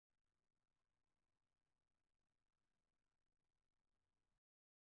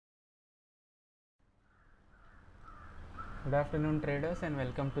Good afternoon traders and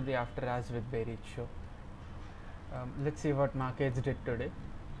welcome to the After Hours with Bereez show. Let's see what markets did today.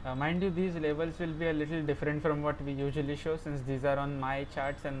 Mind you, these levels will be a little different from what we usually show since these are on my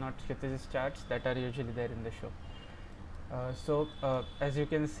charts and not Kshitij's charts that are usually there in the show. As you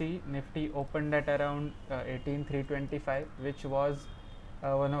can see, Nifty opened at around 18,325, which was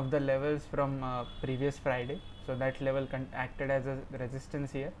one of the levels from previous Friday. So that level acted as a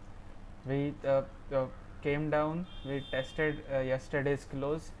resistance here. We came down, we tested yesterday's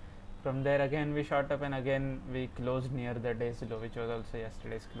close. From there again we shot up and again we closed near the day's low, which was also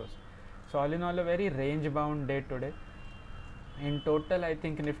yesterday's close. So all in all, a very range bound day today. In total, I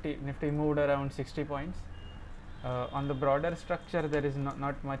think Nifty moved around 60 points. On the broader structure, there is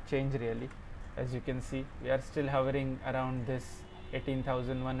not much change really. As you can see, we are still hovering around this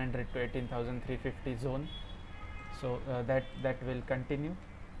 18,100 to 18,350 zone. So that will continue.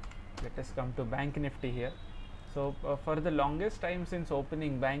 Let us come to Banknifty here. So for the longest time since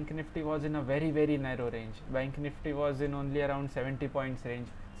opening, Banknifty was in a very narrow range. Banknifty was in only around 70 points range,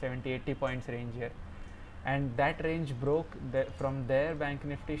 70-80 points range here, and that range broke. From there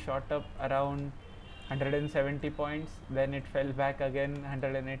Banknifty shot up around 170 points, then it fell back again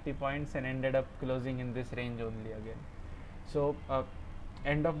 180 points and ended up closing in this range only again. So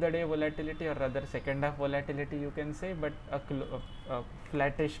end of the day volatility, or rather second half volatility you can say, but a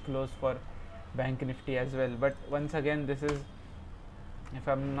flattish close for Banknifty as well. But once again, this is, if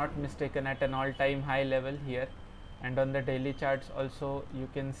I'm not mistaken, at an all-time high level here, and on the daily charts also you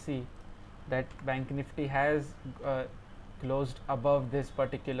can see that Banknifty has closed above this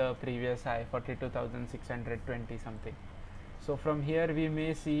particular previous high, 42,620 something. So from here we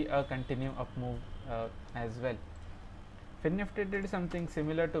may see a continue up move as well. Nifty did something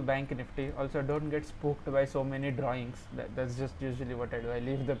similar to Banknifty. Also, don't get spooked by so many drawings. That's just usually what I do. I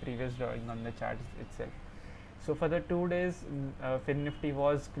leave the previous drawing on the charts itself. So for the 2 days, Nifty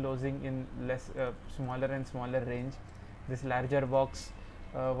was closing in smaller and smaller range. This larger box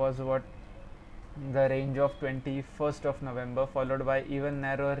was what the range of 21st of November, followed by even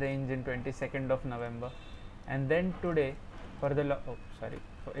narrower range in 22nd of November, and then today for the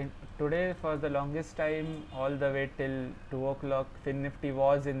today for the longest time, all the way till 2 o'clock, Nifty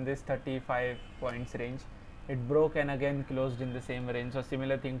was in this 35 points range. It broke and again closed in the same range. So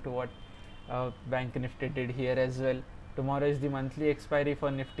similar thing to what Banknifty did here as well. Tomorrow is the monthly expiry for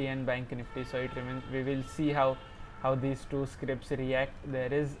Nifty and Banknifty, so it remains. We will see how these two scripts react.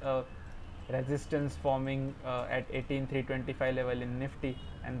 There is a resistance forming at 18,325 level in Nifty,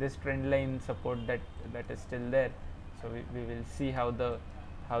 and this trend line support that is still there. So we will see how the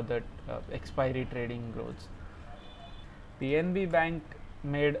expiry trading grows. PNB Bank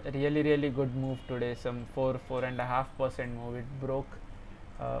made really good move today, some 4.5% move. It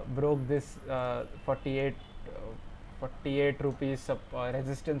broke this 48 rupees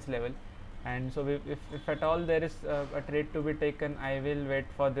resistance level, and so if at all there is a trade to be taken, I will wait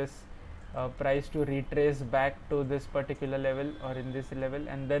for this price to retrace back to this particular level or in this level,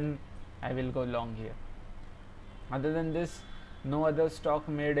 and then I will go long here. Other than this, no other stock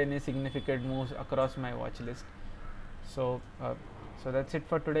made any significant moves across my watch list. So that's it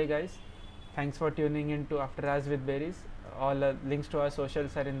for today, guys. Thanks for tuning in to After Hours with Bereez. All links to our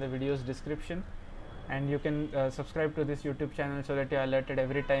socials are in the video's description, and you can subscribe to this YouTube channel so that you are alerted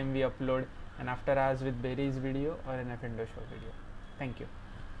every time we upload an After Hours with Bereez video or an F&O show video. Thank you.